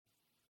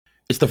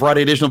It's the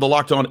Friday edition of the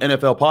Locked On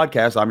NFL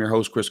podcast. I'm your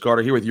host, Chris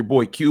Carter, here with your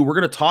boy Q. We're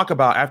going to talk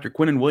about, after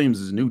Quinnen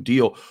Williams' new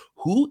deal,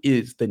 who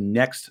is the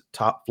next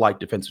top flight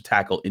defensive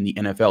tackle in the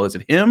NFL? Is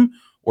it him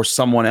or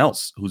someone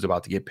else who's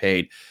about to get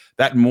paid?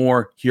 That and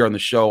more here on the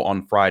show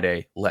on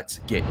Friday. Let's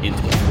get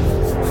into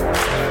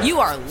it. You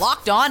are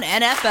Locked On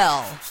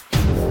NFL,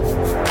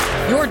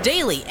 your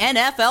daily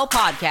NFL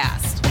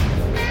podcast.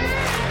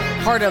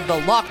 Part of the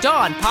Locked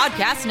On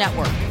Podcast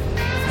Network,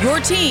 your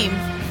team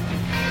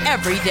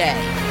every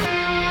day.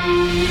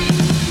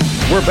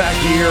 We're back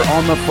here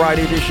on the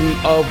Friday edition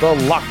of the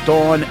Locked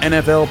On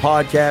NFL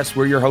podcast.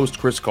 We're your host,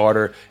 Chris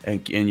Carter,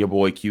 and your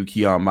boy Q,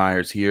 Keon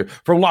Myers here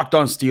from Locked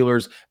On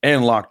Steelers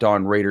and Locked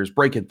On Raiders,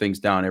 breaking things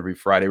down every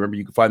Friday. Remember,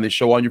 you can find this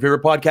show on your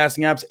favorite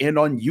podcasting apps and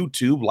on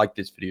YouTube. Like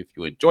this video if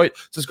you enjoy it.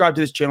 Subscribe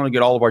to this channel to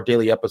get all of our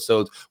daily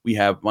episodes. We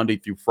have Monday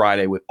through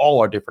Friday with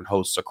all our different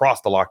hosts across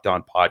the Locked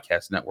On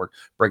Podcast Network,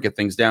 breaking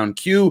things down.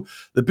 Q,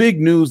 the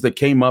big news that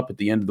came up at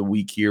the end of the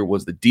week here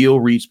was the deal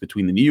reached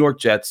between the New York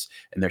Jets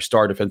and their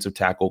star defensive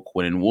tackle,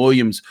 Quinnen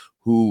Williams,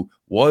 who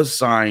was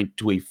signed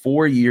to a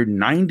 4-year,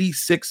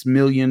 $96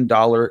 million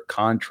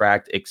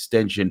contract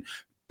extension.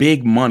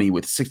 Big money,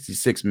 with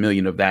 $66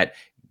 million of that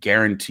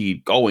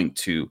guaranteed going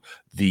to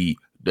the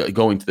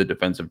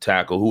defensive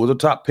tackle, who was a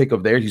top pick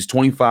of theirs. He's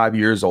 25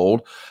 years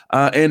old.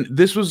 And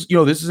this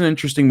is an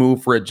interesting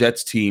move for a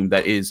Jets team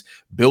that is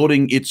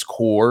building its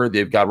core.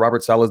 They've got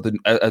Robert Saleh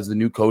as the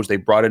new coach. They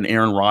brought in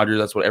Aaron Rodgers.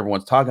 That's what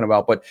everyone's talking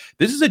about. But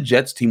this is a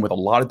Jets team with a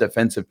lot of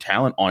defensive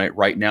talent on it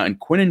right now. And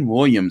Quinnen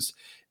Williams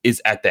is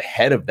at the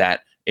head of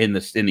that in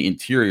the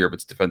interior of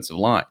its defensive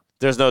line.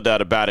 There's no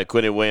doubt about it.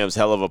 Quinnen Williams,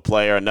 hell of a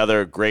player.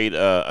 Another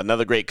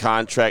great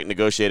contract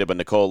negotiated by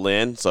Nicole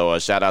Lynn. So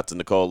shout out to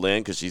Nicole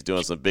Lynn because she's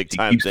doing some big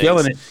time things.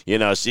 Killing it. You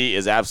know, she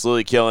is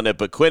absolutely killing it.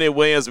 But Quinnen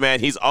Williams,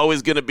 man, he's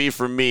always going to be,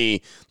 for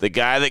me, the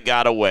guy that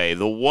got away,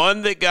 the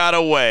one that got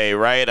away,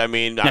 right? I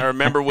mean, I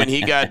remember when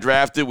he got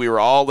drafted, we were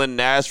all in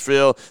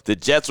Nashville. The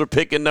Jets were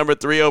picking number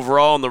 3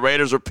 overall, and the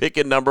Raiders were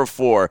picking number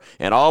 4.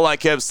 And all I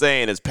kept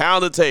saying is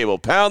pound the table,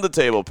 pound the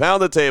table,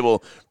 pound the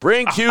table.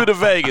 Bring Q to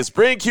Vegas.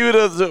 Bring Q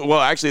to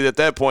well, actually, at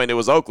that point, it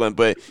was Oakland.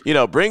 But,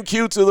 bring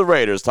Q to the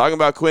Raiders. Talking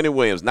about Quinnen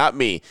Williams, not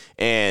me.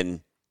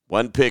 And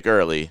one pick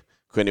early,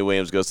 Quinnen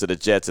Williams goes to the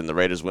Jets, and the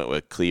Raiders went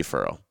with Cleve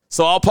Ferrell.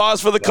 So I'll pause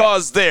for the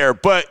cause there.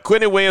 But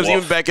Quinnen Williams,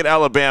 even back at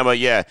Alabama,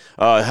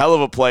 hell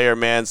of a player,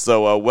 man.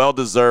 So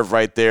well-deserved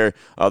right there.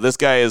 This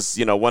guy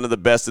is, one of the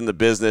best in the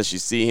business. You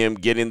see him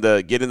getting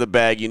the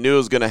bag. You knew it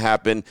was going to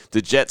happen.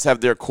 The Jets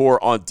have their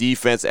core on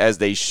defense, as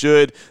they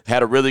should.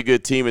 Had a really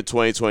good team in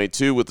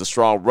 2022 with a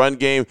strong run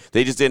game.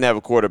 They just didn't have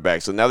a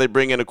quarterback. So now they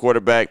bring in a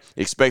quarterback.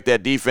 Expect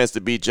that defense to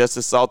be just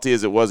as salty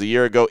as it was a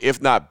year ago,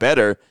 if not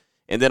better.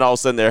 And then all of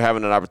a sudden they're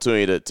having an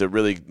opportunity to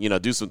really,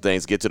 do some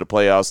things, get to the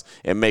playoffs,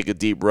 and make a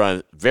deep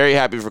run. Very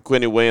happy for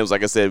Quinnen Williams.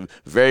 Like I said,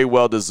 very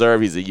well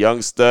deserved. He's a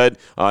young stud,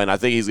 and I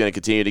think he's going to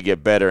continue to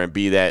get better and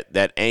be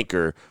that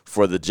anchor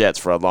for the Jets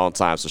for a long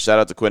time. So shout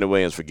out to Quinnen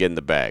Williams for getting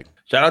the bag.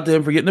 Shout out to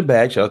him for getting the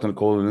bag. Shout out to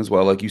Nicole Lynn as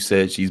well. Like you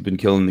said, she's been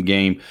killing the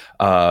game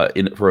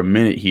for a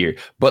minute here.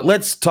 But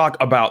let's talk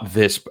about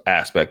this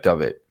aspect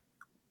of it.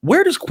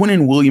 Where does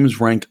Quinnen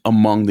Williams rank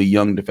among the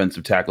young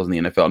defensive tackles in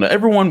the NFL?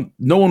 Now,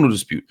 no one will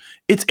dispute.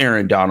 It's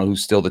Aaron Donald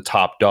who's still the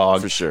top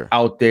dog for sure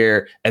out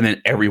there, and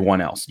then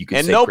everyone else. You can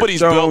and say nobody's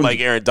Chris built Jones.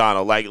 like Aaron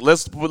Donald. Like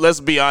let's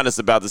be honest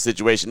about the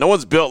situation. No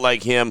one's built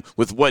like him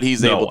with what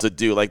he's able to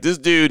do. Like this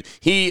dude,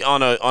 he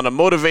on a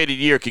motivated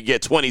year could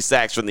get 20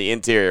 sacks from the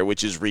interior,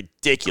 which is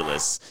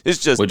ridiculous. It's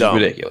just dumb.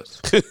 Is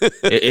ridiculous.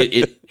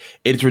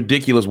 It's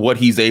ridiculous what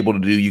he's able to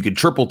do. You could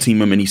triple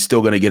team him, and he's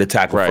still going to get a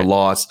tackle for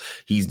loss.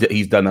 He's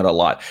done that a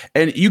lot.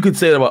 And you could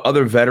say that about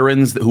other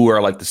veterans who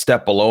are like the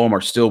step below him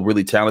are still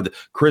really talented.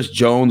 Chris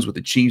Jones with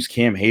the Chiefs,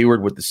 Cam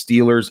Hayward with the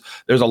Steelers.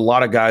 There's a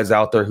lot of guys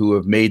out there who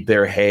have made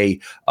their hay.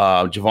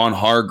 Javon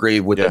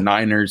Hargrave with the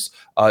Niners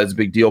is a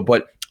big deal.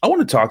 But I want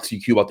to talk to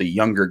you about the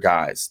younger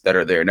guys that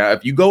are there. Now,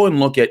 if you go and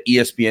look at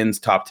ESPN's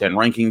top 10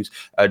 rankings,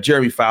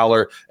 Jeremy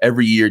Fowler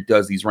every year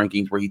does these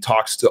rankings where he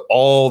talks to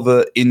all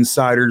the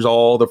insiders,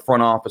 all the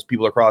front office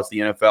people across the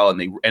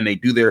NFL, and they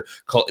do their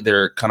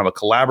kind of a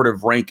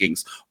collaborative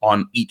rankings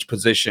on each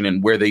position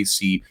and where they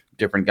see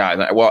different guys.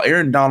 Well,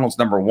 Aaron Donald's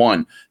number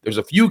 1. There's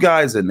a few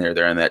guys in there.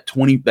 They're in that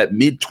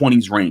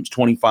mid-20s range,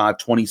 25,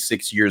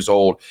 26 years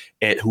old,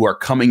 who are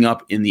coming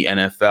up in the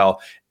NFL.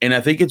 And I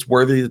think it's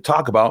worthy to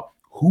talk about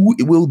who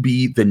will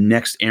be the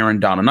next Aaron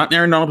Donald. Not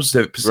Aaron Donald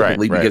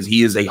specifically, because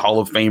he is a Hall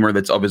of Famer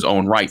that's of his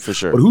own right. For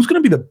sure. But who's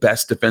going to be the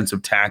best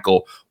defensive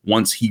tackle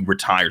once he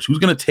retires? Who's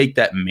going to take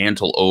that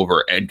mantle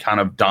over and kind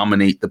of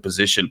dominate the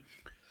position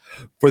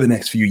for the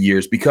next few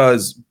years?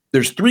 Because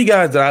there's 3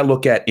 guys that I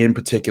look at in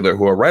particular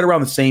who are right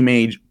around the same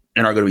age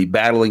and are going to be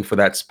battling for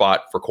that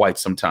spot for quite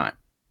some time.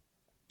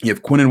 You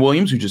have Quinnen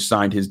Williams, who just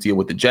signed his deal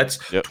with the Jets,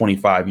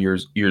 25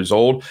 years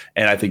old,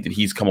 and I think that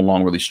he's come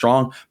along really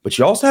strong. But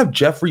you also have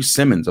Jeffrey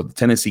Simmons of the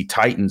Tennessee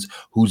Titans,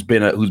 who's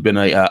been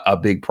a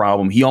big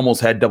problem. He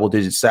almost had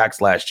double-digit sacks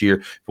last year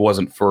if it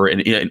wasn't for an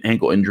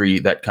ankle injury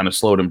that kind of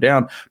slowed him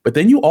down. But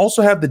then you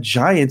also have the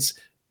Giants'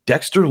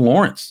 Dexter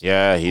Lawrence.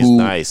 Yeah, he's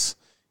nice.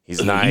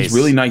 He's nice. He's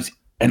really nice.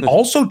 And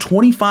also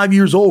 25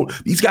 years old.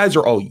 These guys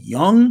are all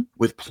young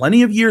with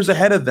plenty of years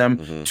ahead of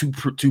them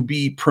to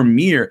be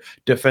premier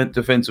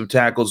defensive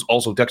tackles.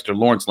 Also, Dexter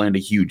Lawrence landed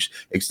a huge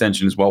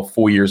extension as well.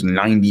 4 years,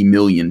 $90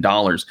 million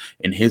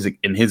in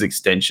his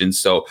extension.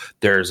 So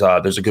there's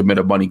a good bit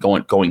of money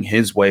going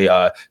his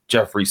way.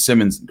 Jeffrey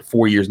Simmons,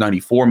 4 years,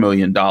 $94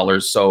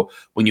 million. So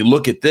when you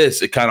look at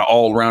this, it kind of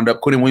all round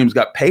up. Quinnen Williams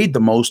got paid the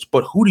most,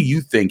 but who do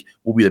you think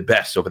will be the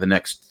best over the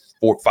next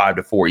 5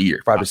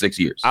 to 6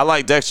 years? I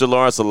like Dexter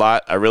Lawrence a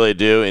lot. I really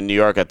do. In New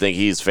York, I think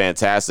he's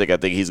fantastic. I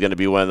think he's going to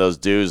be one of those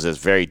dudes that's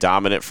very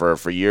dominant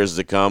for years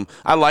to come.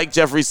 I like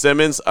Jeffrey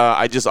Simmons.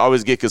 I just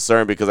always get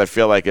concerned because I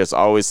feel like there's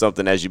always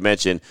something, as you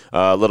mentioned,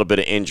 a little bit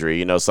of injury.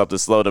 You know, something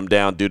slowed him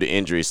down due to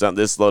injury. Something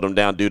this slowed him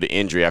down due to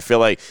injury. I feel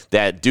like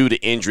that due to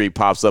injury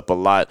pops up a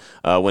lot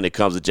when it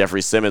comes to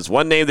Jeffrey Simmons.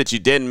 One name that you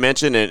didn't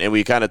mention, and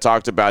we kind of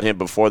talked about him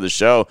before the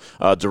show,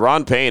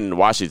 Daron Payne in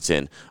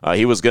Washington.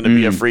 He was going to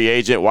be a free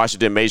agent.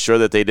 Washington made sure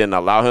that they didn't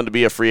allow him to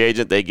be a free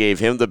agent. They gave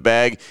him the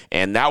bag,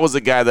 and that was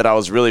a guy that I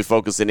was really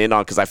focusing in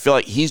on because I feel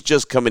like he's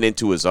just coming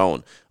into his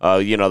own.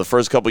 The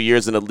first couple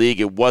years in the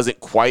league, it wasn't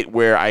quite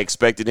where I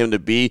expected him to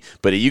be,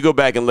 but you go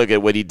back and look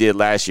at what he did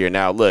last year.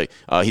 Now, look,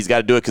 he's got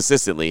to do it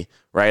consistently,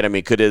 right? I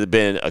mean, could it have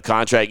been a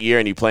contract year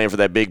and he playing for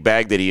that big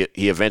bag that he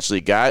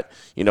eventually got?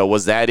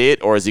 Was that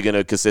it, or is he going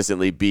to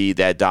consistently be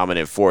that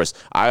dominant force?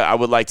 I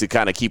would like to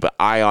kind of keep an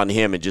eye on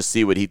him and just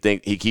see what he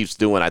keeps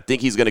doing. I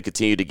think he's going to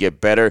continue to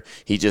get better.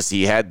 He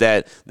had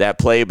that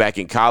play back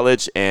in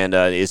college, and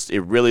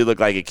it really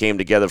looked like it came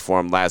together for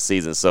him last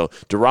season. So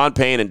Daron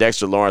Payne and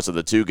Dexter Lawrence are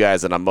the two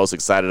guys that I'm most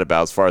excited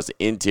about as far as the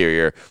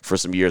interior for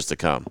some years to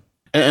come.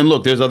 And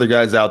look, there's other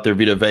guys out there.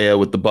 Vita Vea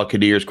with the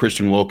Buccaneers,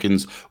 Christian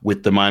Wilkins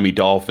with the Miami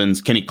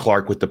Dolphins, Kenny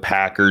Clark with the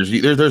Packers.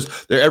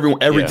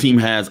 Every team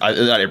has,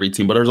 not every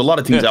team, but there's a lot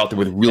of teams out there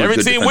with really every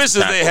good team wishes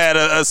tackles. They had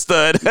a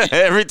stud.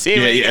 Every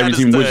team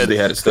wishes they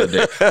had a stud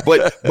there.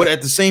 But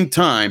at the same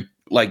time,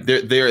 like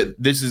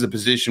this is a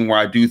position where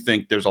I do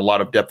think there's a lot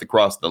of depth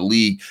across the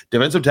league.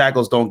 Defensive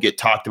tackles don't get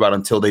talked about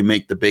until they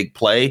make the big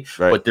play,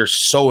 but they're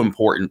so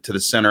important to the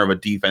center of a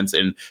defense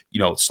and,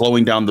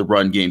 slowing down the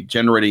run game,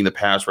 generating the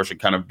pass rush, and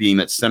kind of being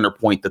that center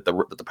point that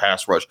the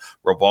pass rush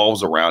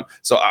revolves around.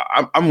 So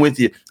I'm with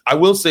you. I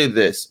will say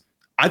this.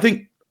 I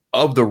think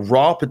of the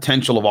raw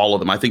potential of all of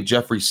them, I think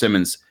Jeffrey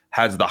Simmons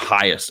has the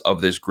highest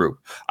of this group.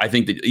 I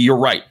think that you're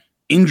right.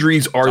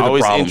 Injuries are the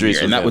problem here,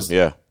 and that was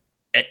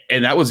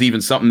And that was even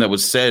something that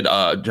was said.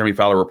 Jeremy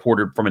Fowler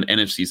reported from an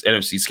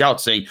NFC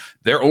scout saying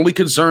their only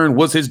concern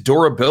was his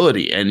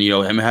durability and,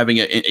 him having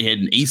an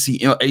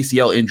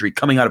ACL injury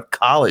coming out of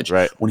college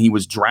when he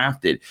was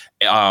drafted.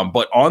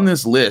 But on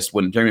this list,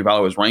 when Jeremy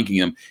Fowler was ranking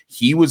him,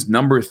 he was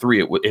number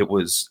 3. It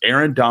was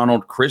Aaron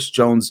Donald, Chris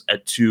Jones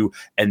at 2,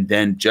 and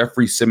then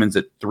Jeffrey Simmons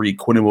at 3,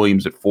 Quinnen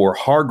Williams at 4,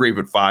 Hargrave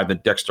at 5,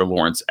 and Dexter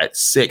Lawrence at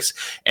 6.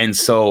 And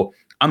so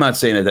I'm not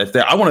saying that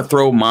I want to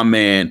throw my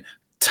man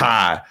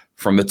Ty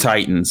from the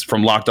Titans,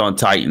 from Locked On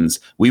Titans.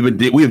 You have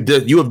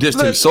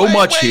dissed him so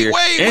much here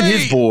and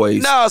his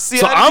boys. No,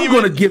 so I'm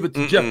going to give it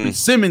to Jeffrey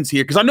Simmons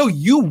here because I know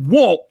you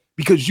won't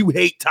because you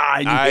hate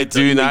Ty. I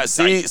do not.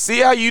 See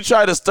how you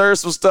try to stir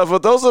some stuff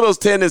up? Those are those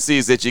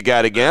tendencies that you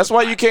got again. That's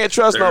why you can't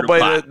trust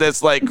nobody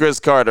that's like Chris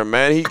Carter,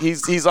 man.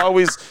 He's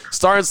always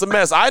starting some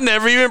mess. I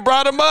never even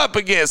brought him up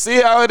again.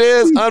 See how it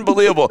is?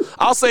 Unbelievable.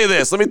 I'll say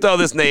this. Let me throw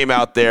this name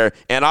out there.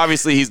 And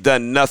obviously he's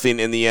done nothing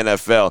in the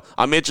NFL.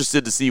 I'm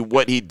interested to see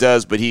what he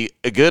does, but he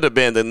could have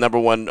been the number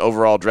 1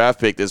 overall draft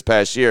pick this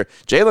past year.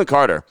 Jalen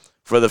Carter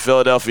for the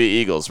Philadelphia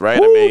Eagles, right?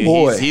 Ooh, I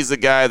mean, he's the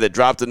guy that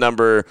dropped the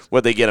number.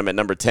 What they get him at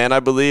number 10, I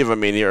believe. I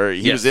mean,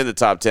 he was in the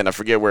top 10. I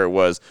forget where it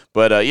was,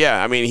 but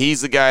I mean,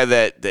 he's the guy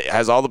that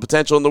has all the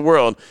potential in the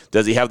world.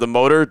 Does he have the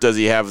motor? Does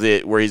he have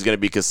where he's going to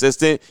be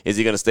consistent? Is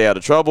he going to stay out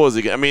of trouble?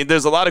 I mean,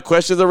 there's a lot of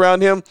questions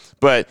around him,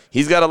 but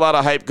he's got a lot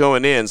of hype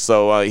going in,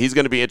 so he's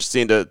going to be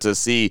interesting to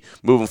see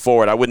moving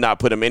forward. I would not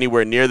put him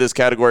anywhere near this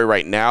category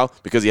right now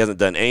because he hasn't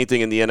done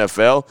anything in the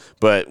NFL.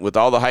 But with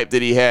all the hype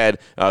that he had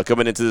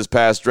coming into this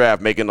past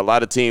draft, making a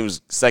lot of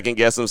teams second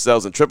guess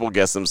themselves and triple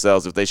guess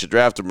themselves if they should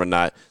draft him or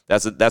not.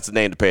 That's a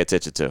name to pay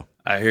attention to.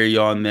 I hear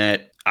you on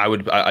that.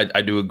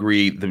 I do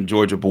agree. The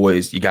Georgia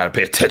boys, you got to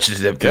pay attention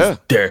to them because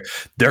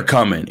they're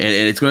coming, and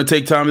it's going to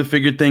take time to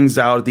figure things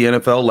out at the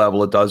NFL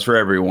level. It does for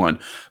everyone.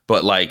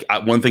 But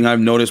one thing I've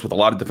noticed with a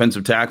lot of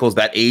defensive tackles,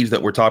 that age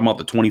that we're talking about,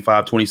 the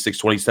 25, 26,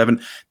 27,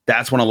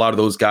 that's when a lot of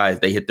those guys,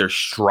 they hit their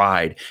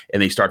stride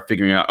and they start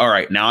figuring out, all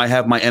right, now I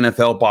have my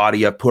NFL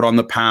body. I've put on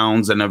the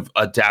pounds and I've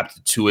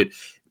adapted to it.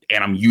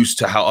 And I'm used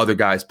to how other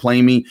guys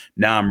play me.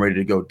 Now I'm ready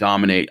to go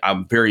dominate.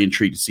 I'm very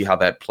intrigued to see how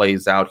that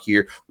plays out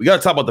here. We got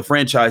to talk about the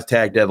franchise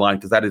tag deadline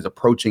because that is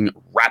approaching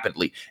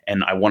rapidly.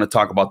 And I want to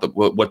talk about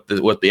what the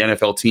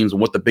NFL teams and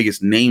what the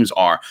biggest names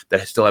are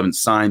that still haven't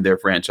signed their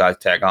franchise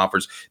tag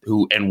offers,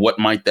 and what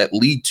might that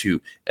lead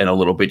to in a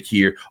little bit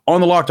here.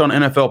 On the Locked On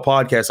NFL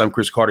podcast, I'm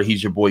Chris Carter.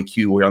 He's your boy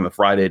Q. We're on the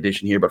Friday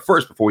edition here. But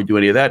first, before we do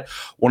any of that,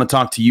 I want to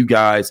talk to you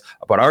guys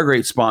about our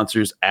great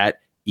sponsors at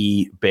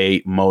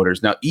eBay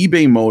Motors. Now,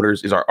 eBay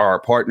Motors is our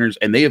partners,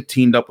 and they have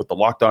teamed up with the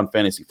Locked On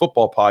Fantasy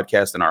Football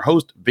Podcast and our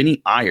host,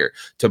 Vinny Iyer,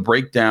 to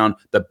break down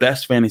the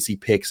best fantasy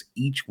picks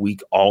each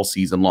week all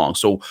season long.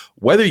 So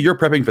whether you're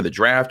prepping for the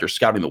draft or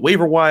scouting the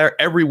waiver wire,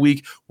 every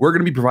week we're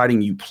going to be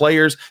providing you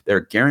players that are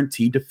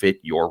guaranteed to fit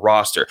your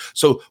roster.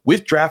 So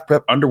with draft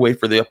prep underway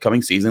for the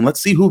upcoming season, let's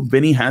see who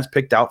Vinny has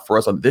picked out for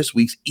us on this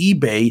week's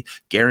eBay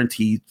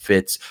Guaranteed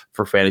Fits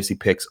for Fantasy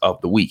Picks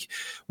of the Week.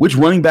 Which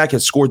running back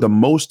has scored the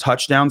most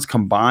touchdowns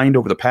combined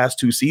over the past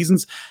 2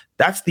 seasons?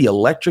 That's the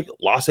electric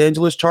Los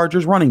Angeles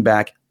Chargers running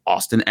back,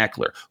 Austin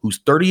Eckler, whose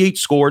 38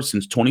 scores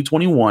since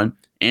 2021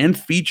 and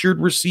featured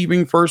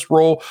receiving first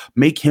role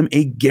make him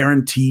a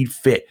guaranteed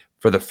fit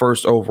for the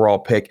first overall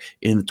pick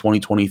in the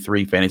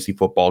 2023 fantasy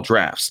football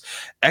drafts.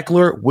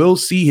 Eckler will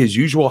see his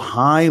usual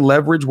high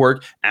leverage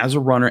work as a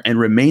runner and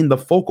remain the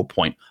focal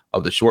point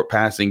of the short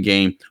passing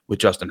game with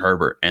Justin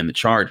Herbert and the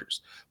Chargers.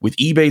 With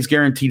eBay's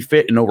guaranteed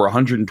fit and over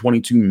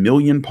 122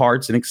 million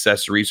parts and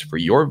accessories for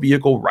your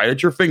vehicle right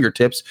at your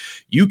fingertips,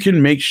 you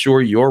can make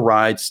sure your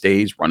ride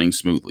stays running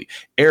smoothly.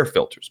 Air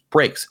filters,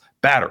 brakes,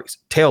 batteries,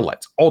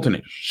 taillights,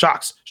 alternators,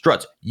 shocks,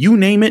 struts, you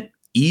name it,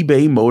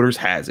 eBay Motors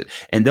has it,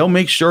 and they'll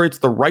make sure it's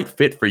the right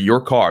fit for your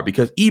car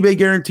because eBay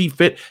Guaranteed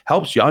Fit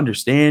helps you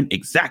understand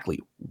exactly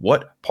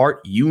what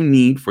part you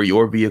need for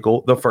your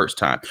vehicle the first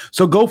time.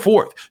 So go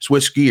forth,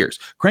 switch gears,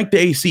 crank the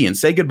AC, and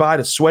say goodbye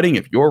to sweating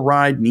if your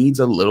ride needs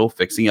a little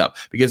fixing up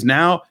because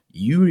now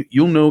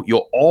you'll know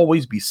you'll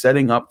always be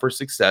setting up for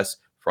success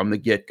from the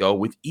get-go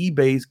with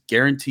eBay's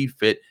Guaranteed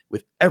Fit.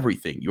 With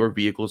everything your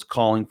vehicle is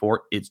calling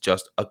for, it's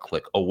just a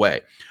click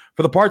away.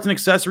 For the parts and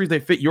accessories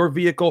that fit your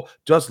vehicle,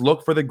 just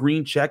look for the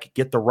green check,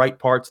 get the right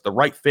parts, the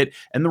right fit,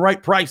 and the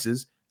right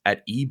prices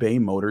at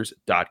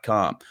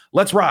ebaymotors.com.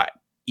 Let's ride.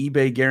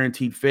 eBay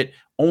Guaranteed Fit,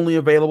 only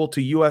available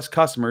to U.S.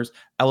 customers,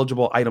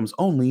 eligible items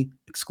only,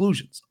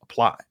 exclusions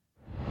apply.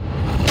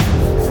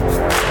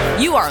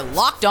 You are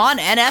Locked On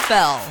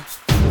NFL,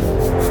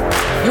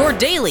 your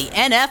daily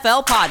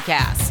NFL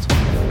podcast.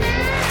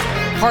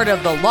 Part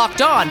of the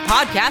Locked On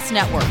Podcast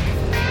Network,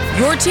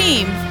 your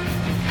team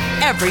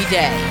every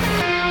day.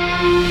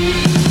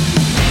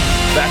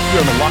 Back here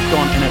on the Locked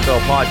On NFL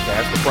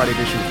podcast, the Friday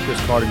edition with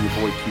Chris Carter and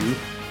your boy Q.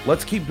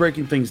 Let's keep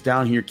breaking things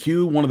down here.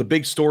 Q, one of the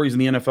big stories in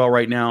the NFL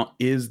right now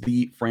is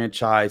the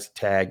franchise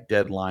tag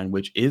deadline,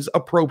 which is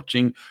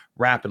approaching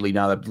rapidly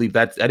now. I believe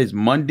that is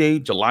Monday,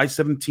 July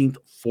 17th,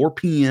 4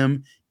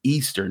 p.m.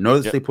 Eastern.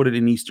 Notice They put it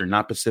in Eastern,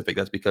 not Pacific.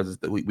 That's because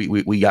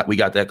we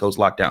got that coast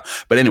locked down.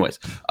 But anyways,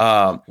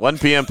 1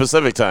 p.m.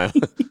 Pacific time.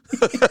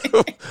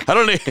 I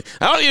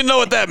don't even know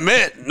what that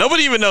meant.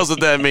 Nobody even knows what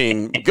that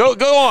means. Go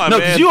on, no,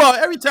 man. You all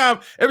every time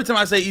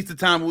I say Eastern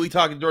time when we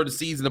talking during the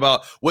season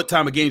about what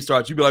time a game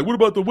starts, you be like, "What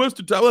about the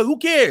Western time?" Well, who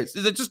cares?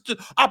 Is it just to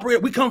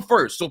operate? We come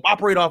first, so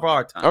operate off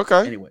our time.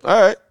 Okay. Anyway,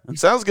 all right,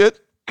 sounds good.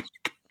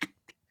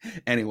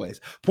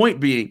 Anyways, point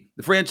being,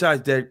 the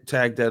franchise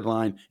tag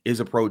deadline is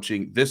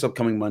approaching this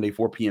upcoming Monday,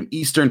 4 p.m.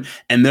 Eastern,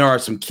 and there are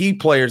some key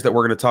players that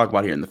we're going to talk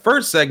about here. In the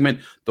first segment,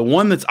 the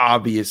one that's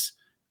obvious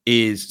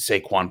is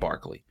Saquon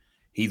Barkley.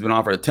 He's been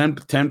offered a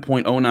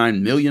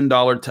 $10.09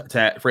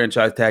 million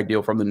franchise tag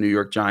deal from the New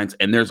York Giants,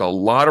 and there's a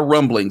lot of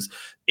rumblings.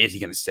 Is he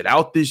going to sit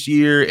out this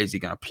year? Is he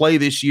going to play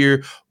this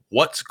year?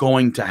 What's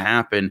going to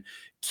happen?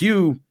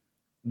 Q,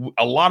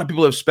 a lot of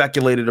people have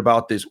speculated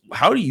about this.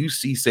 How do you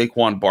see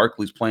Saquon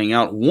Barkley's playing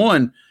out?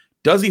 One,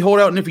 does he hold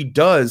out? And if he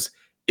does,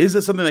 is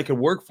this something that could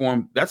work for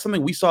him? That's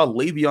something we saw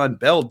Le'Veon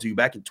Bell do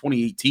back in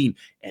 2018,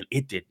 and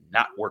it did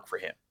not work for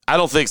him. I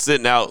don't think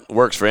sitting out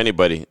works for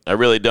anybody. I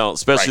really don't,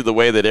 especially the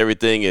way that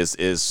everything is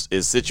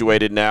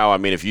situated now. I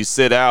mean, if you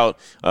sit out,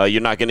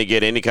 you're not going to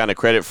get any kind of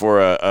credit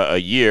for a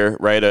year,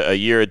 right? A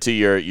year into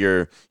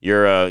your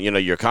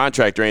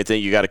contract or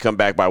anything. You got to come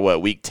back by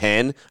week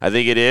 10, I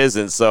think it is.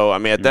 And so, I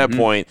mean, at that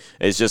point,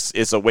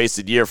 it's a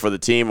wasted year for the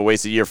team, a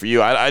wasted year for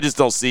you. I just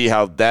don't see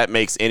how that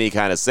makes any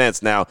kind of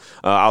sense. Now,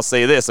 I'll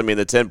say this. I mean,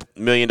 the $10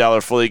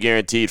 million fully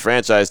guaranteed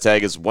franchise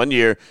tag is 1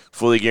 year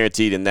fully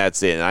guaranteed, and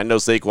that's it. And I know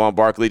Saquon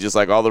Barkley, just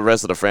like all the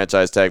rest of the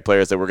franchise tag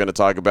players that we're going to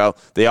talk about,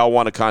 they all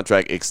want a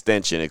contract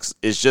extension.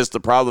 It's just the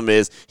problem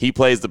is he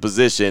plays the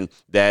position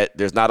that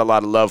there's not a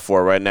lot of love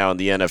for right now in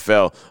the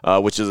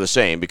NFL, which is a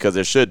shame because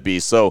there should be.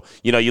 So,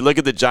 you look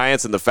at the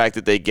Giants and the fact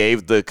that they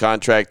gave the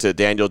contract to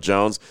Daniel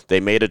Jones. They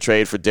made a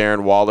trade for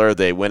Darren Waller.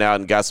 They went out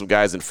and got some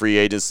guys in free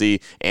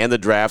agency and the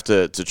draft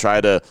to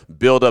try to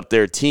build up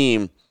their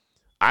team.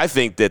 I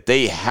think that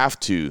they have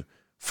to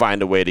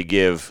find a way to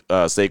give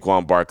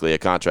Saquon Barkley a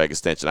contract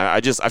extension. I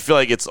feel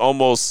like it's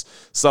almost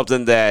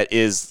something that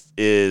is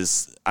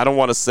I don't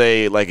want to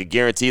say like a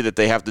guarantee that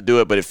they have to do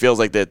it, but it feels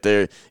like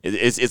that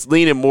it's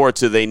leaning more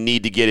to they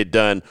need to get it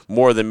done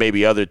more than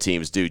maybe other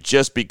teams do,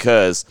 just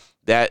because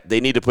that they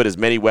need to put as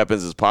many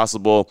weapons as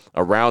possible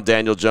around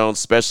Daniel Jones,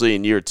 especially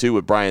in year 2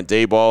 with Brian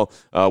Daboll.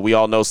 We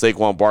all know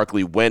Saquon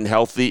Barkley, when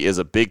healthy, is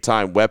a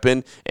big-time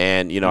weapon.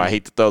 And, I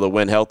hate to throw the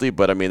when healthy,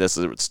 but, I mean, this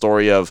is a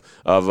story of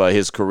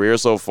his career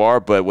so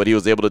far. But what he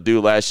was able to do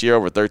last year,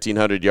 over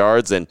 1,300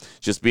 yards, and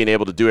just being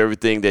able to do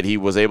everything that he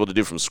was able to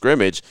do from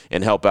scrimmage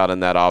and help out in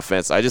that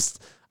offense. I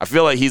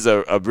feel like he's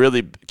a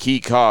really key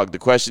cog. The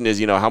question is,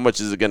 how much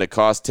is it going to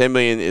cost? $10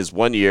 million is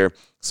 1 year.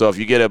 So if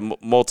you get a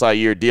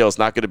multi-year deal, it's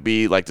not going to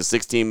be like the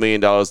 $16 million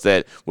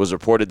that was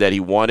reported that he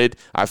wanted.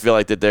 I feel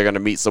like that they're going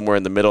to meet somewhere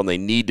in the middle, and they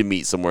need to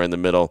meet somewhere in the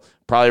middle,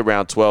 probably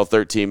around $12,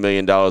 $13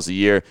 million a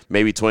year,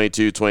 maybe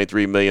 $22,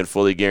 $23 million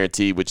fully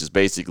guaranteed, which is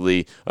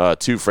basically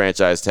 2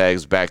 franchise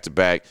tags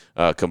back-to-back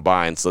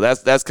combined. So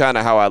that's kind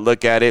of how I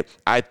look at it.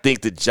 I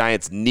think the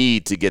Giants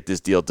need to get this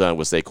deal done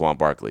with Saquon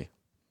Barkley.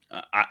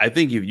 I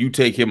think if you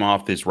take him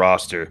off this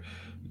roster,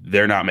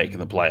 they're not making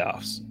the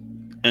playoffs.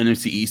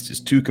 NFC East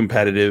is too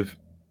competitive.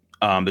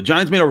 The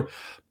Giants made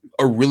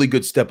a really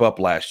good step up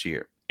last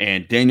year,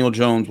 and Daniel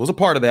Jones was a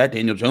part of that.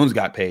 Daniel Jones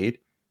got paid,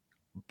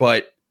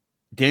 but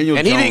he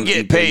didn't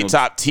get paid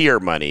top tier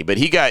money, but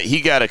he got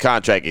a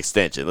contract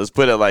extension. Let's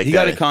put it like he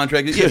got a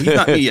contract. Yeah, he's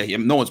not. Yeah,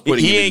 no one's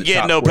putting. He ain't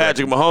getting no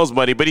Patrick Mahomes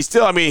money, but he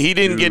still. I mean, he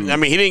didn't get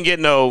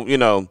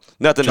no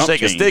nothing to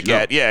shake a stick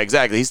at. Yeah,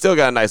 exactly. He still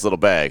got a nice little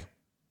bag.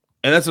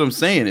 And that's what I'm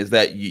saying is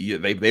that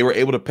they were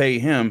able to pay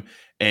him,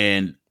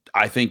 and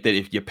I think that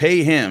if you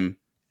pay him,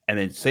 and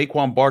then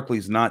Saquon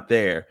Barkley's not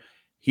there,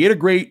 he had a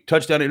great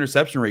touchdown to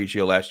interception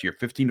ratio last year,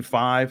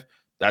 15-5.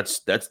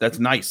 That's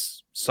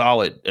nice,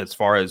 solid as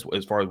far as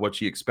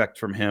what you expect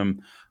from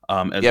him.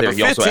 But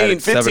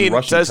 15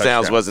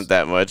 touchdowns wasn't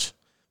that much.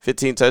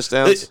 15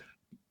 touchdowns.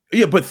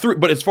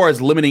 But as far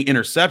as limiting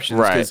interceptions,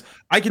 because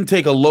I can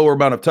take a lower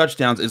amount of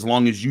touchdowns as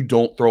long as you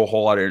don't throw a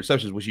whole lot of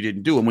interceptions, which you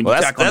didn't do. And when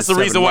that's the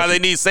reason why they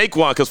need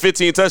Saquon, because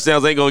 15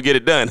 touchdowns ain't gonna get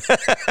it done,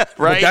 right?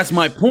 But that's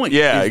my point.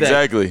 Yeah,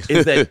 exactly.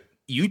 Is that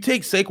you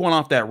take Saquon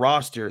off that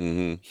roster,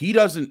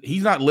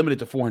 he's not limited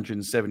to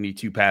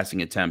 472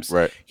 passing attempts.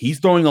 Right. He's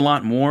throwing a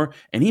lot more,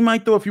 and he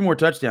might throw a few more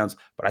touchdowns,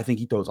 but I think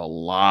he throws a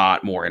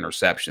lot more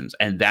interceptions.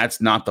 And that's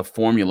not the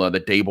formula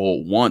that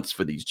Daboll wants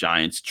for these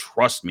Giants.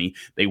 Trust me,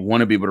 they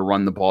want to be able to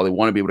run the ball. They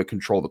want to be able to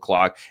control the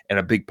clock. And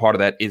a big part of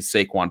that is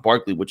Saquon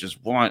Barkley, which is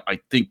why I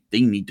think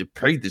they need to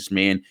pay this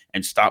man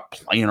and stop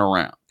playing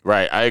around.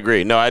 Right, I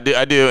agree. No, I do,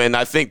 and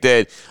I think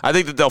that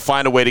they'll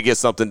find a way to get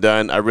something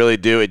done. I really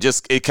do.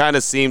 It kind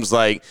of seems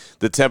like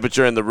the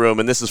temperature in the room,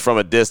 and this is from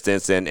a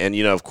distance, and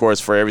of course,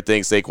 for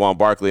everything Saquon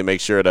Barkley,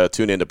 make sure to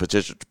tune into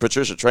Patricia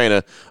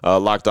Traina,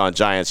 Locked On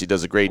Giants. She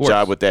does a great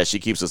job with that. She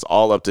keeps us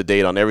all up to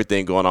date on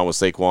everything going on with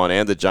Saquon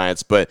and the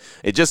Giants. But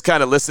it just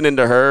kind of listening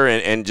to her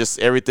and just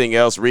everything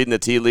else, reading the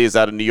tea leaves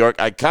out of New York,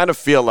 I kind of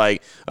feel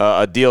like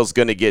a deal's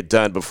going to get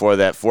done before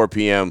that 4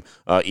 p.m.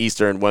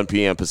 Eastern, 1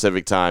 p.m.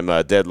 Pacific time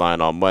deadline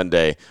on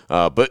Monday,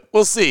 but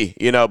we'll see.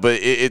 But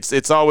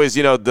it's always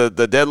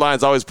the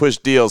deadlines always push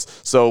deals.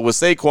 So with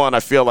Saquon,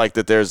 I feel like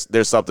that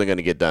there's something going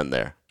to get done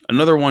there.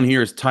 Another one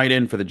here is tight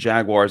end for the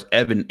Jaguars,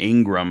 Evan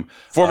Ingram,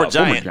 former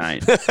Giant.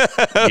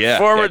 Yeah,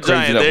 former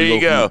Giant. There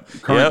you go.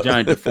 Current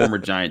Giant to former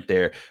Giant.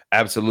 There,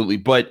 absolutely.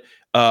 But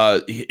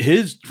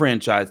his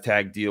franchise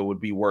tag deal would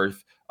be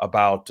worth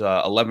about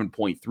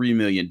 $11.3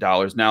 million.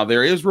 Now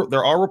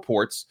there are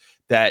reports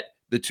that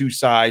the two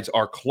sides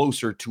are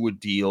closer to a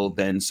deal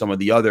than some of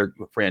the other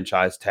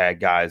franchise tag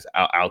guys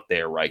out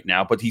there right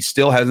now, but he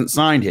still hasn't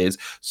signed his.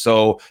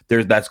 So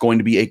that's going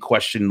to be a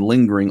question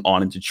lingering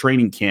on into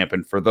training camp.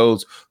 And for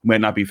those who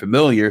might not be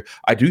familiar,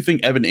 I do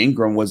think Evan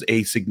Ingram was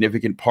a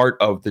significant part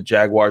of the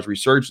Jaguars'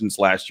 resurgence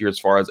last year as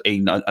far as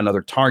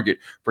another target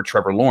for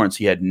Trevor Lawrence.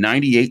 He had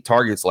 98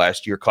 targets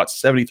last year, caught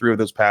 73 of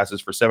those passes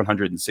for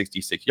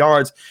 766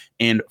 yards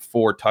and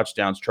 4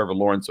 touchdowns. Trevor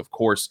Lawrence, of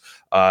course,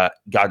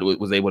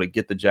 was able to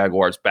get the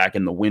Jaguars back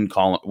in the win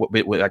column,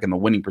 back in the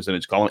winning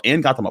percentage column,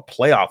 and got them a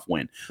playoff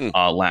win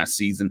last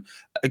season.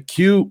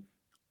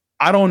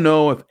 I don't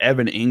know if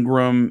Evan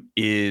Ingram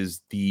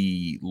is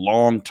the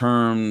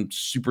long-term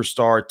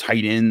superstar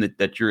tight end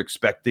that you're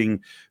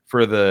expecting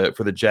for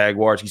the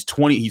Jaguars. He's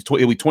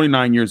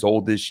 29 years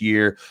old this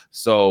year,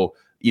 so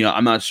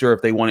I'm not sure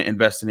if they want to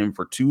invest in him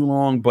for too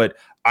long, but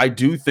I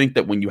do think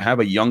that when you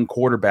have a young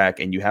quarterback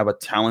and you have a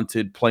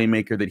talented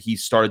playmaker that he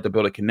started to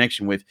build a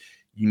connection with,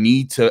 you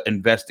need to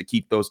invest to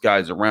keep those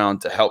guys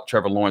around to help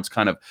Trevor Lawrence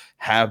kind of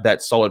have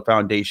that solid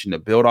foundation to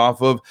build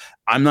off of.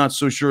 I'm not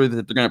so sure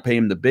that they're going to pay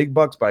him the big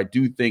bucks, but I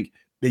do think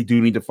they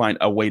do need to find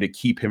a way to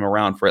keep him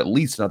around for at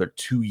least another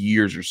 2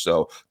 years or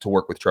so to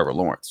work with Trevor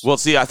Lawrence. Well,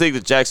 see, I think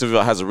that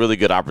Jacksonville has a really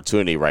good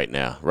opportunity right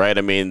now, right?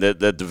 I mean, the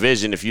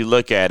division, if you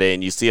look at it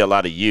and you see a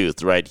lot of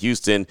youth, right?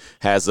 Houston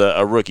has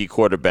a rookie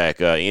quarterback.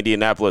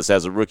 Indianapolis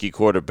has a rookie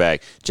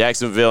quarterback.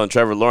 Jacksonville and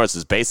Trevor Lawrence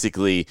is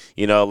basically,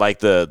 like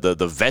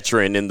the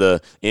veteran in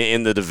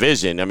the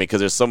division. I mean, because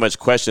there's so much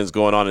questions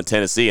going on in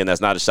Tennessee, and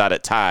that's not a shot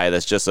at Ty.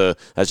 That's just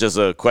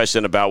a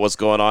question about what's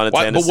going on in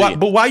Tennessee.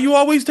 But why you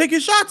always taking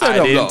shots at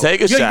him? I didn't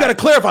take a shot. You got to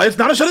clarify. It's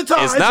not a shot of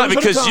tie. It's not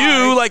because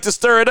you like to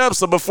stir it up.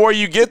 So before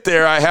you get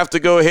there, I have to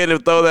go ahead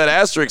and throw that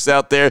asterisk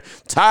out there.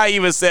 Ty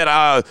even said,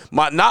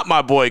 not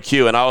my boy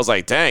Q. And I was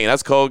like, dang,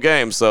 that's cold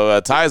game. So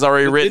Ty's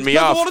already written me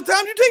off. All the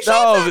time you take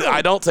shots at him.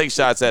 I don't take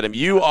shots at him.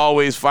 You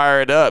always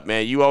fire it up,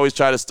 man. You always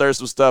try to stir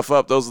some stuff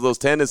up. Those are those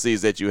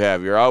tendencies that you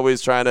have. You're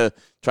always trying to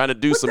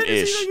do some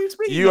ish.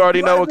 You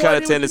already know what kind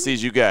of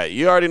tendencies you got.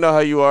 You already know how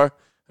you are.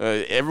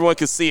 Everyone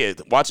can see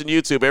it. Watching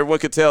YouTube, everyone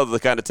can tell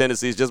the kind of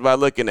tendencies just by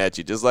looking at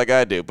you, just like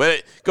I do.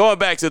 But going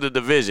back to the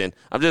division,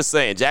 I'm just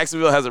saying,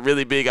 Jacksonville has a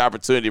really big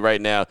opportunity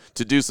right now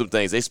to do some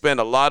things. They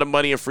spend a lot of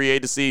money in free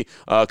agency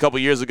a couple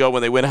years ago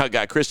when they went out and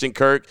got Christian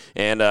Kirk,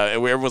 and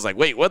everyone's like,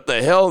 wait, what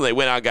the hell? And they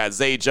went out and got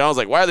Zay Jones.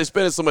 Like, why are they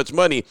spending so much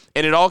money?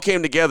 And it all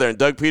came together, and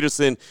Doug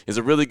Peterson is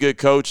a really good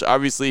coach.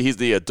 Obviously, he's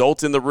the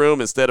adult in the room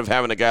instead of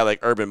having a guy like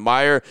Urban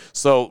Meyer.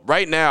 So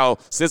right now,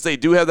 since they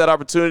do have that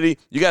opportunity,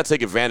 you got to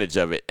take advantage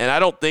of it. And I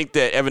don't think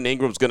that Evan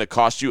Ingram's going to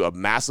cost you a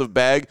massive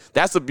bag.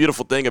 That's the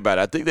beautiful thing about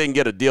it. I think they can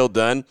get a deal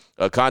done,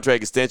 a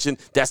contract extension,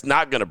 that's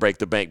not going to break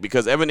the bank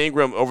because Evan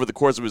Ingram over the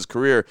course of his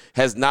career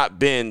has not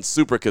been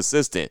super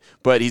consistent,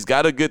 but he's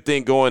got a good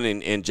thing going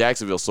in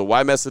Jacksonville, so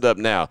why mess it up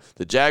now?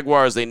 The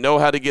Jaguars, they know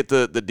how to get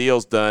the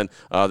deals done.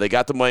 They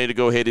got the money to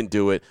go ahead and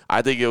do it.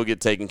 I think it'll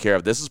get taken care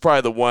of. This is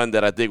probably the one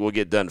that I think will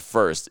get done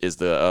first is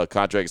the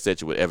contract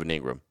extension with Evan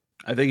Ingram.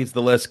 I think it's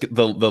the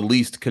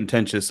least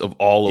contentious of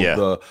all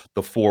of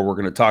the four we're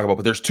going to talk about.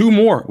 But there's two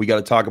more we got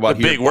to talk about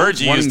the here. Big word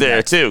you used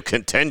there, too.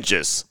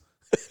 Contentious.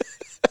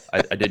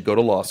 I did go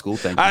to law school.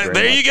 Thank you very much.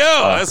 There you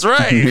go. That's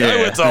right. Yeah. I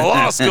went to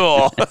law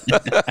school.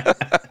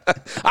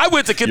 I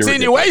went to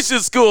continuation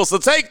school, so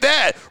take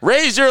that.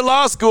 Raise your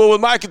law school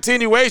with my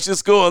continuation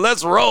school, and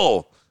let's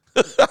roll.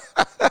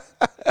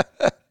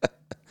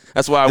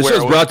 That's why this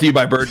show's brought to you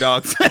by Bird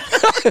Dogs.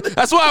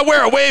 That's why I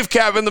wear a wave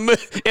cap in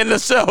the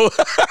show.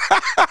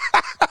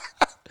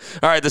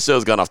 All right, this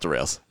show's gone off the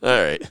rails. All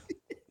right.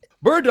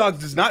 Bird Dogs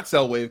does not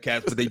sell wave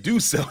caps, but they do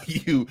sell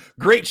you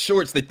great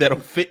shorts that'll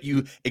fit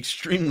you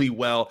extremely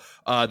well.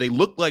 They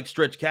look like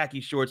stretch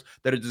khaki shorts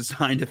that are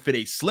designed to fit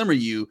a slimmer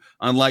you,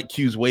 unlike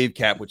Q's wave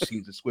cap, which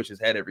seems to squish his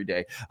head every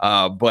day.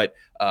 But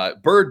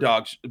Bird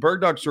Dog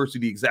shorts do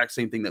the exact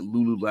same thing that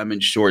Lululemon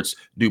shorts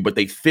do, but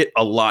they fit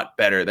a lot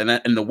better than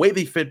that. And the way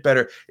they fit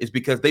better is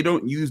because they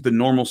don't use the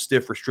normal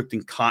stiff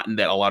restricting cotton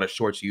that a lot of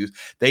shorts use.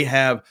 They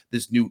have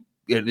this new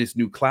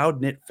cloud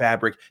knit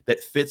fabric that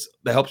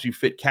helps you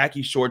fit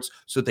khaki shorts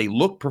so they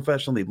look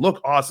professional, they look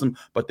awesome,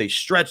 but they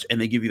stretch and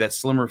they give you that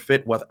slimmer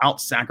fit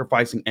without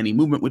sacrificing any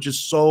movement, which is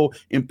so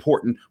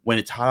important when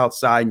it's hot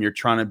outside and you're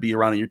trying to be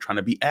around and you're trying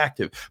to be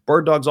active.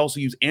 Bird Dogs also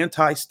use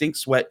anti-stink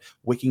sweat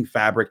wicking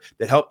fabric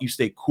that help you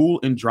stay cool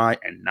and dry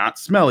and not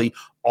smelly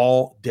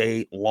all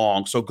day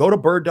long. So go to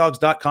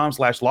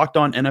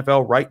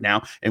birddogs.com/LockedOnNFL right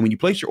now. And when you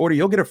place your order,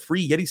 you'll get a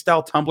free Yeti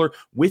style tumbler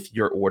with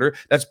your order.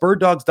 That's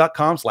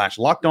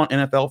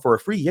birddogs.com/LockedOnNFL for a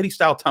free Yeti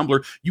style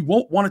tumbler. You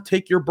won't want to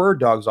take your Bird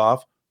Dogs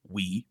off.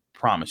 We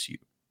promise you.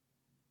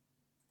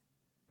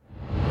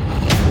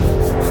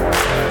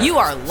 You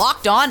are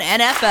Locked On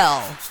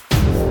NFL,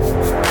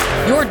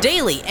 your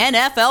daily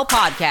NFL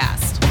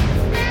podcast.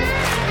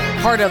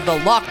 Part of the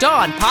Locked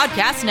On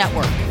Podcast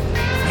Network,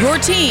 your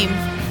team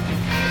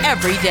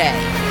every day.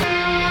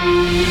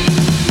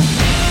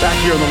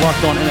 Back here on the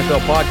Locked On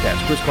NFL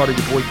podcast, Chris Carter,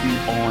 your boy Q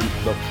on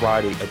the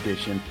Friday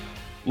edition.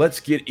 Let's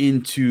get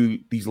into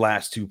these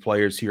last two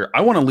players here.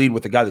 I want to lead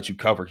with the guy that you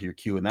covered here,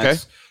 Q, and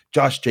that's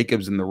Josh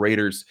Jacobs and the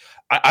Raiders.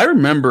 I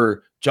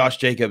remember Josh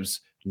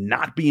Jacobs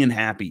not being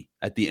happy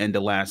at the end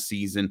of last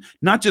season,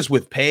 not just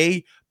with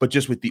pay, but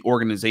just with the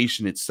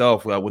organization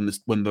itself. When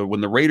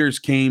the Raiders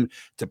came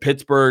to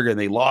Pittsburgh and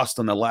they lost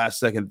on the last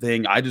second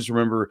thing, I just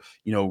remember,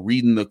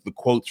 reading the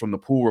quotes from the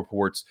pool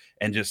reports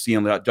and just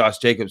seeing that Josh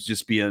Jacobs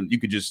just being,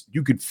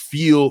 you could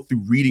feel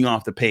through reading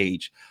off the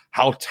page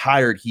how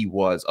tired he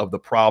was of the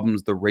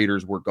problems the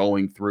Raiders were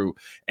going through.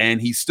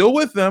 And he's still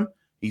with them.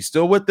 He's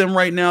still with them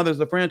right now. There's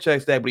the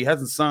franchise tag, but he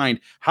hasn't signed.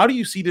 How do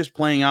you see this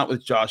playing out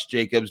with Josh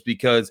Jacobs?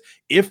 Because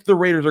if the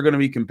Raiders are going to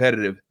be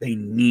competitive, they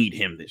need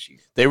him this year.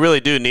 They really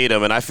do need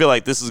him, and I feel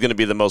like this is going to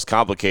be the most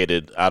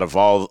complicated out of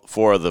all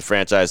four of the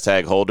franchise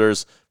tag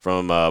holders,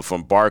 from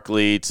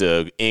Barkley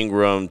to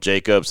Ingram,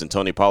 Jacobs, and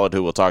Tony Pollard,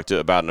 who we'll talk to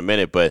about in a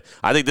minute. But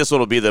I think this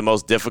one will be the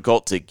most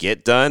difficult to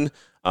get done.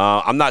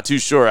 I'm not too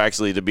sure,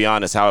 actually, to be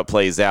honest, how it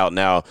plays out.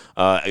 Now,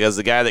 as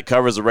the guy that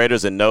covers the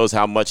Raiders and knows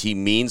how much he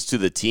means to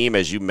the team,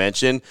 as you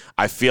mentioned,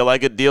 I feel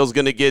like a deal's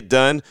going to get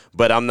done,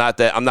 but I'm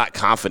not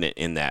confident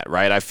in that,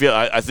 right? I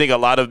think a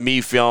lot of me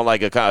feeling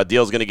like a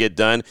deal's going to get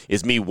done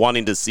is me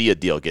wanting to see a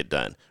deal get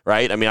done,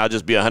 right? I mean, I'll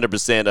just be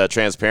 100%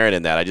 transparent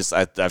in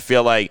that. I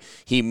feel like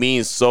he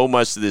means so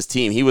much to this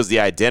team. He was the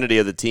identity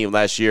of the team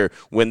last year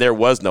when there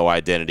was no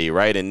identity,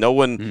 right? And no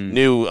one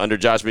knew under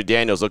Josh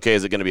McDaniels, okay,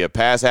 is it going to be a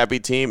pass-happy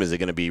team? Is it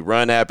going to be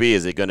run happy?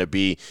 Is it going to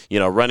be,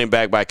 running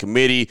back by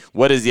committee?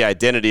 What is the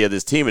identity of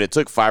this team? And it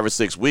took 5 or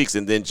 6 weeks,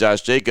 and then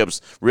Josh Jacobs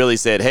really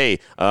said, hey,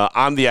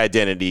 I'm the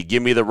identity.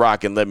 Give me the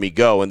rock and let me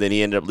go. And then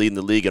he ended up leading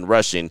the league in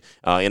rushing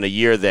in a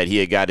year that he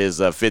had got his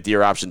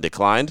fifth-year option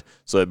declined.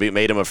 so it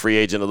made him a free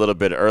agent a little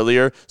bit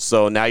earlier.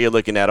 So now you're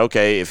looking at,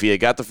 okay, if he had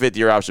got the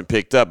fifth-year option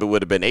picked up, it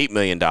would have been $8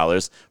 million.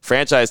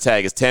 Franchise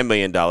tag is $10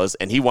 million,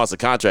 and he wants a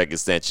contract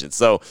extension.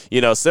 So,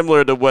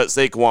 similar to what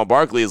Saquon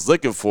Barkley is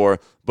looking for,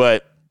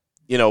 but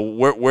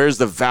where's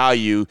the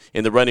value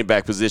in the running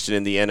back position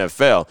in the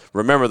NFL?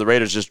 Remember, the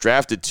Raiders just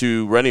drafted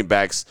 2 running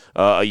backs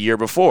a year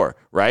before,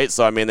 right?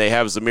 So, they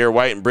have Zamir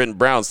White and Britton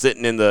Brown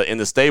sitting in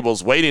the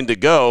stables waiting to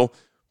go.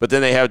 But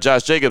then they have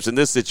Josh Jacobs in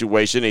this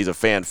situation. He's a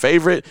fan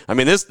favorite.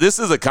 This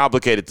is a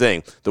complicated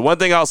thing. The one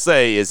thing I'll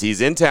say is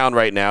he's in town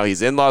right now.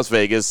 He's in Las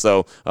Vegas.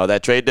 So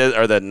that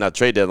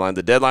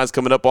the deadline's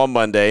coming up on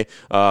Monday.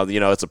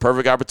 It's a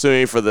perfect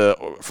opportunity for the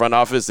front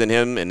office and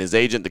him and his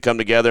agent to come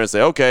together and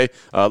say, okay,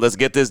 let's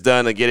get this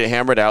done and get it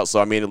hammered out.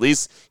 So, at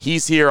least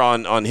he's here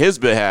on his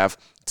behalf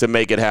to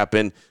make it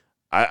happen.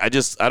 I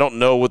don't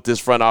know what this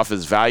front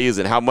office values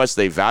and how much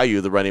they value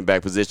the running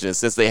back position. And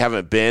since they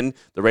haven't been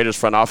the Raiders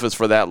front office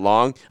for that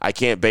long, I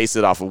can't base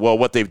it off of,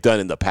 what they've done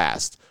in the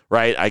past,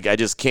 right? I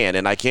just can't.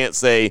 And I can't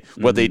say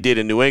what they did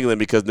in New England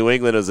because New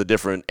England is a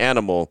different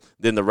animal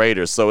than the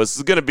Raiders. So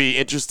it's going to be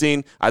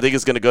interesting. I think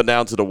it's going to go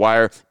down to the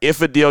wire.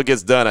 If a deal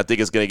gets done, I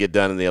think it's going to get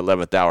done in the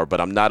 11th hour, but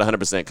I'm not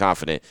 100%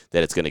 confident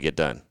that it's going to get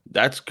done.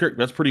 That's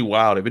pretty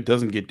wild. If it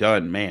doesn't get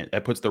done, man,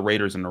 that puts the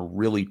Raiders in a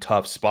really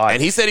tough spot. And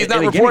he said he's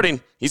not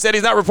reporting. He said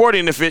he's not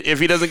reporting if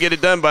he doesn't get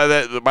it done by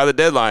the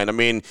deadline.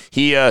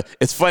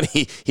 It's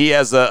funny. He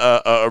has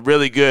a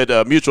really good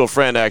mutual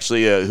friend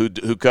actually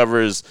who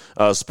covers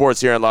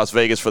sports here in Las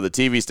Vegas for the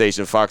TV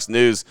station Fox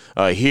News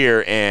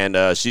here,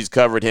 and she's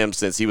covered him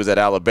since he was at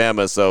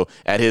Alabama. So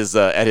at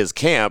his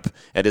camp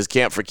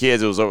for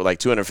kids, it was over like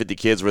 250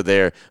 kids were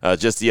there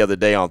just the other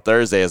day on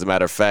Thursday, as a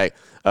matter of fact.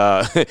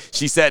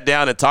 She sat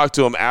down and talked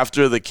to him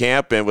after the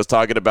camp and was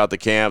talking about the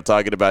camp,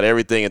 talking about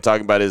everything and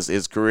talking about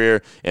his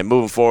career and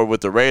moving forward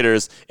with the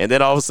Raiders. And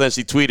then all of a sudden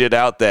she tweeted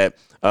out that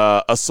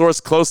a source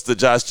close to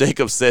Josh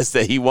Jacobs says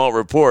that he won't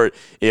report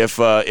if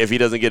he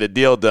doesn't get a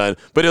deal done.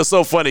 But it was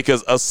so funny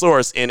because a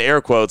source, in air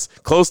quotes,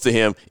 close to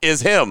him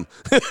is him.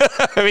 He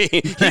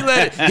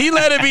let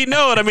it be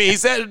known. He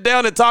sat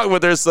down and talked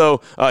with her,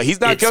 so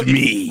he's not coming.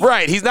 Me.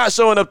 Right, he's not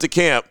showing up to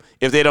camp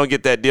if they don't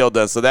get that deal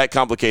done. So that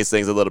complicates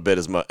things a little bit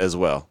as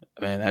well.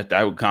 Man,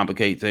 that would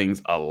complicate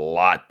things a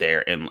lot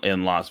there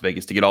in Las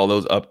Vegas. To get all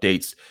those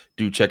updates,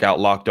 do check out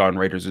Locked On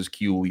Raiders'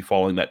 Q. We'll be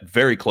following that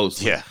very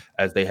closely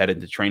as they head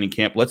into training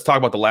camp. Let's talk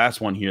about the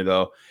last one here,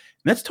 though. And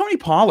that's Tony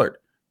Pollard,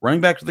 running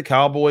back to the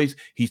Cowboys.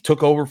 He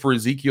took over for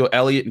Ezekiel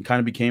Elliott and kind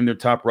of became their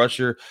top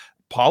rusher.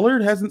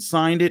 Pollard hasn't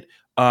signed it.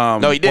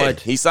 No, he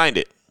did. He signed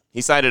it. He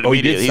signed it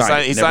immediately.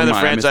 He signed the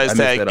franchise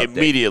tag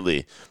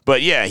immediately.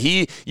 But yeah,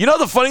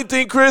 the funny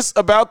thing, Chris,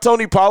 about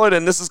Tony Pollard,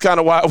 and this is kind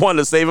of why I wanted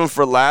to save him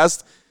for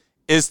last,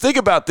 is think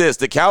about this.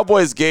 The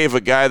Cowboys gave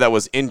a guy that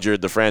was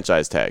injured the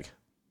franchise tag.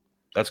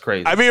 That's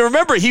crazy.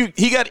 Remember,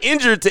 he got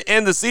injured to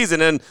end the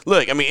season. And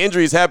look,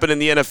 injuries happen in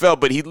the NFL,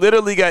 but he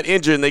literally got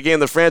injured and they gave him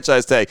the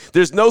franchise tag.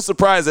 There's no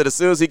surprise that as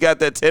soon as he got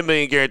that $10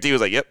 million guarantee, he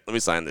was like, yep, let me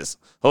sign this.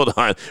 Hold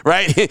on,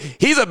 right?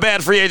 He's a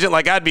bad free agent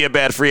like I'd be a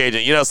bad free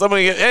agent.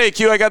 Somebody, hey,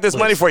 Q, I got this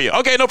money for you.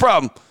 Okay, no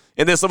problem.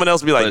 And then someone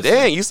else will be like,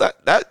 dang, you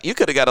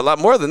could have got a lot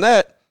more than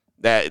that.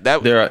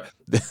 There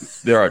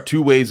are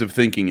two ways of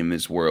thinking in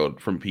this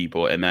world from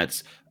people, and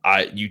that's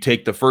you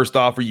take the first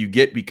offer you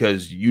get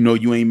because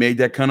you ain't made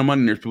that kind of money.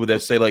 And there's people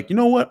that say like, you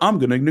know what, I'm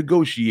gonna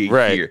negotiate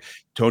here.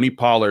 Tony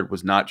Pollard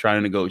was not trying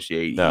to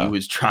negotiate. No. He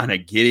was trying to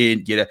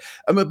get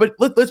but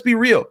let's be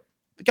real.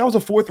 The guy was a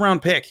 4th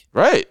round pick.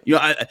 Right.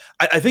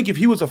 I think if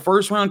he was a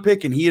 1st round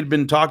pick and he had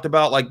been talked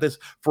about like this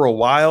for a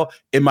while,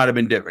 it might have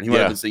been different. He might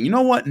have been saying, you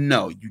know what?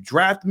 No, you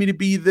drafted me to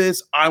be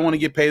this. I want to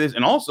get paid this.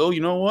 And also, you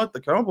know what?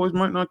 The Cowboys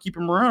might not keep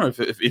him around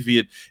if he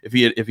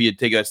had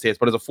taken that stance.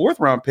 But as a 4th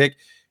round pick,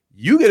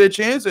 you get a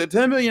chance at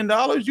 $10 million.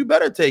 You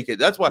better take it.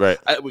 That's why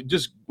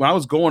when I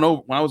was going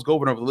over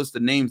the list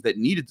of names that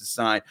needed to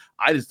sign,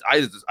 I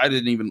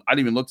didn't even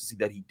look to see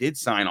that he did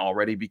sign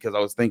already because I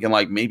was thinking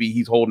like maybe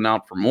he's holding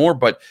out for more.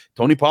 But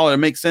Tony Pollard, it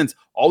makes sense.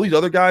 All these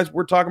other guys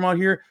we're talking about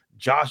here,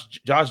 Josh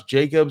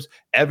Jacobs,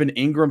 Evan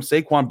Ingram,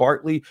 Saquon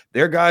Barkley,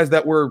 they're guys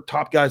that were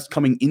top guys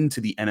coming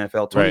into the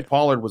NFL. Tony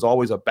Pollard was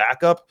always a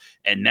backup,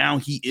 and now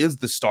he is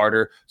the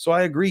starter. So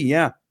I agree.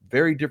 Yeah.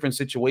 Very different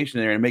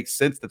situation there. And it makes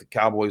sense that the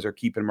Cowboys are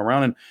keeping him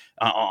around. And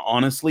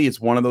honestly, he's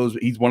one of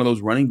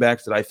those running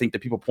backs that I think that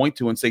people point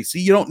to and say, see,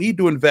 you don't need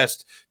to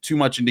invest too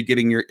much into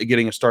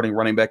getting a starting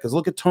running back. Because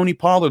look at Tony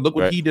Pollard. Look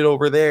what he did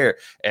over there.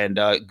 And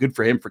good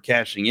for him for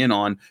cashing in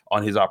on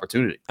his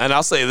opportunity. And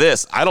I'll say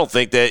this. I don't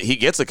think that he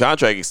gets a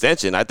contract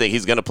extension. I think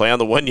he's going to play on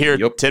the 1 year,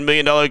 $10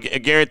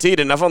 million guaranteed.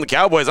 Enough on the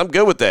Cowboys. I'm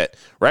good with that.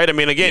 Right?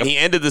 He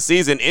ended the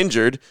season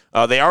injured.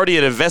 They already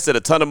had invested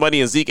a ton of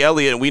money in Zeke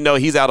Elliott, and we know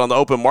he's out on the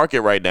open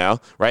market right now.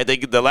 Right?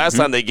 The last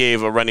time they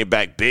gave a running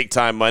back big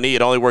time money,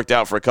 it only worked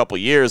out for a couple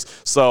years.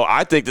 So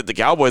I think that the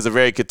Cowboys are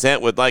very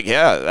content with like,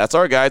 yeah, that's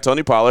our guy,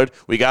 Tony Pollard.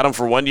 We got him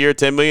for 1 year,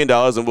 $10 million,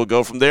 and we'll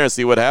go from there and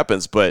see what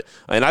happens.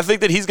 And I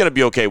think that he's going to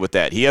be okay with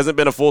that. He hasn't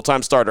been a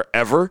full-time starter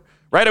ever.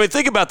 right? I mean,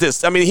 think about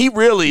this. I mean, he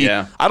really,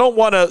 I don't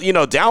want to,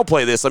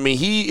 downplay this. I mean,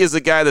 he is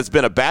a guy that's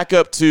been a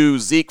backup to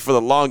Zeke for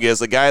the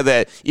longest, a guy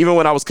that even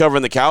when I was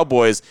covering the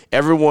Cowboys,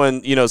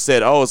 everyone,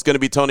 said, oh, it's going to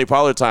be Tony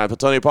Pollard time.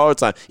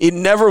 It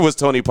never was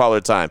Tony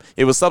Pollard time.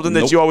 It was something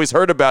that you always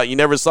heard about. You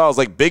never saw. It was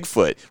like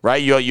Bigfoot,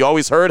 right? You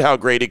always heard how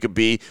great it could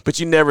be, but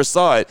you never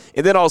saw it.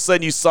 And then all of a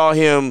sudden you saw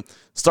him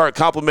start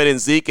complimenting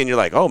Zeke, and you're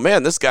like, oh,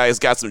 man, this guy has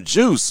got some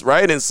juice,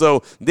 right? And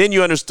so then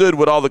you understood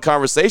what all the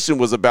conversation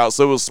was about.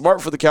 So it was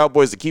smart for the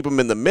Cowboys to keep him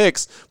in the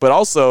mix, but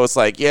also it's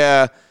like,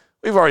 yeah,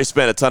 we've already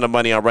spent a ton of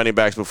money on running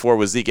backs before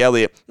with Zeke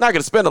Elliott. Not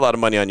going to spend a lot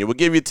of money on you. We'll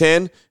give you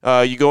 10.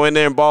 You go in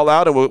there and ball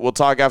out, and we'll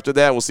talk after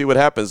that, and we'll see what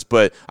happens.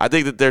 But I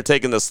think that they're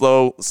taking the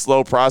slow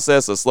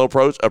process, a slow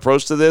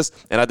approach to this,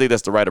 and I think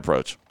that's the right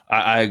approach.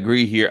 I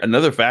agree here.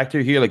 Another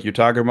factor here, like you're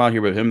talking about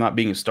here with him not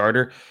being a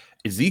starter,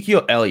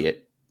 Ezekiel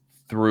Elliott,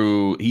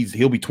 he'll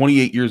be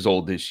 28 years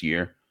old this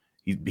year.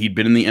 He'd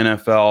been in the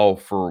NFL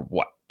for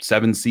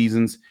 7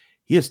 seasons.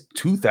 He has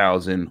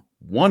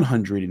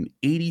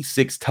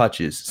 2,186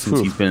 touches since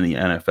he's been in the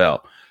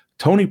NFL.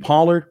 Tony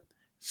Pollard,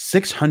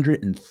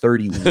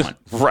 631.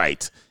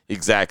 Right.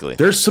 Exactly.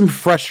 There's some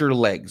fresher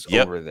legs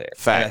over there.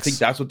 Facts. And I think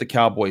that's what the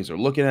Cowboys are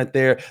looking at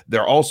there.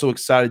 They're also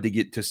excited to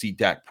get to see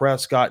Dak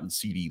Prescott and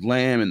CeeDee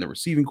Lamb and the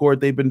receiving corps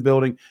they've been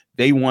building.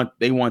 They want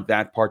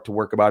that part to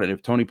work about it.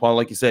 If Tony Pollard,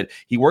 like you said,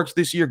 he works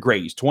this year,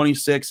 great. He's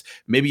 26.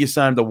 Maybe you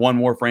sign him to one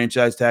more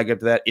franchise tag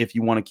after that if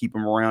you want to keep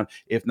him around.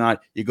 If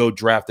not, you go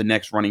draft the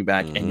next running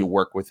back and you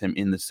work with him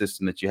in the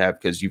system that you have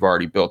because you've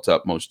already built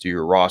up most of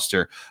your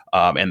roster.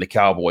 And the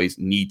Cowboys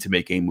need to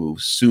make a move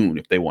soon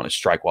if they want to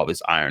strike while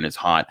this iron is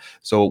hot.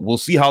 So we'll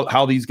see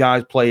how these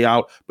guys play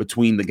out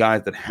between the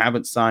guys that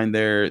haven't signed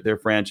their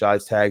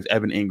franchise tags,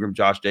 Evan Ingram,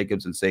 Josh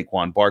Jacobs, and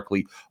Saquon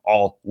Barkley,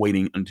 all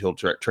waiting until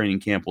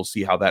training camp. We'll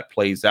see how that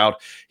plays out.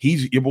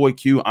 He's your boy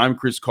Q. I'm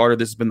Chris Carter.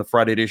 This has been the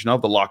Friday edition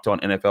of the Locked On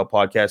NFL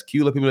podcast.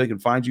 Q, let people know they can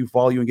find you,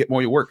 follow you, and get more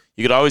of your work.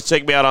 You can always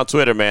check me out on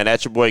Twitter, man.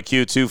 At your boy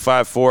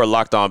Q254.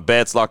 Locked On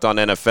Bets, Locked On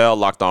NFL,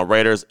 Locked On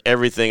Raiders.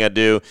 Everything I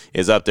do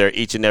is up there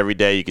each and every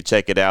day. You can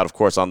check it out, of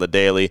course, on the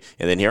daily,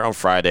 and then here on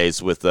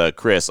Fridays with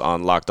Chris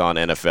on Locked On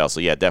NFL. So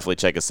yeah, definitely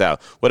check us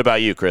out. What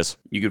about you, Chris?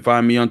 You can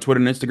find me on Twitter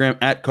and Instagram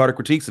at Carter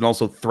Critiques, and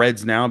also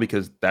Threads now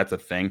because that's a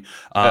thing.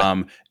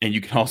 And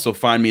you can also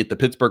find me at the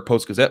Pittsburgh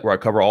Post-Gazette, where I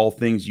cover all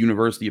things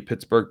University of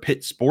Pittsburgh,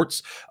 Pitt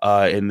sports,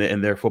 in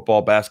their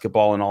football,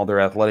 basketball, and all their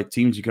athletic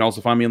teams. You can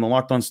also find me on the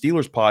Locked On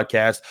Steelers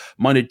podcast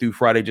Monday through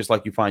Friday, just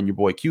like you find your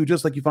boy Q,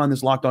 just like you find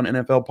this Locked On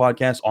NFL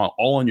podcast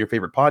on your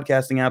favorite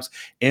podcasting apps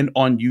and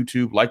on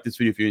YouTube. Like this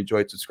video if you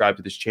enjoyed. Subscribe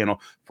to this channel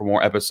for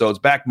more episodes.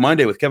 Back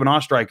Monday with Kevin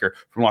Ostreicher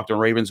from Locked On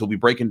Ravens, who'll be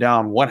breaking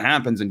down what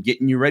happens and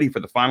getting you ready for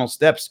the final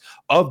steps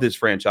of this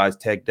franchise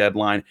tag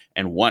deadline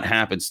and what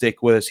happens.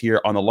 Stick with us here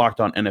on the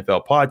Locked On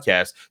NFL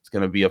podcast. It's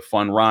going to be a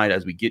fun ride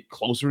as we get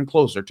closer and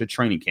closer to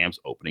training camps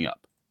opening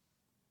up.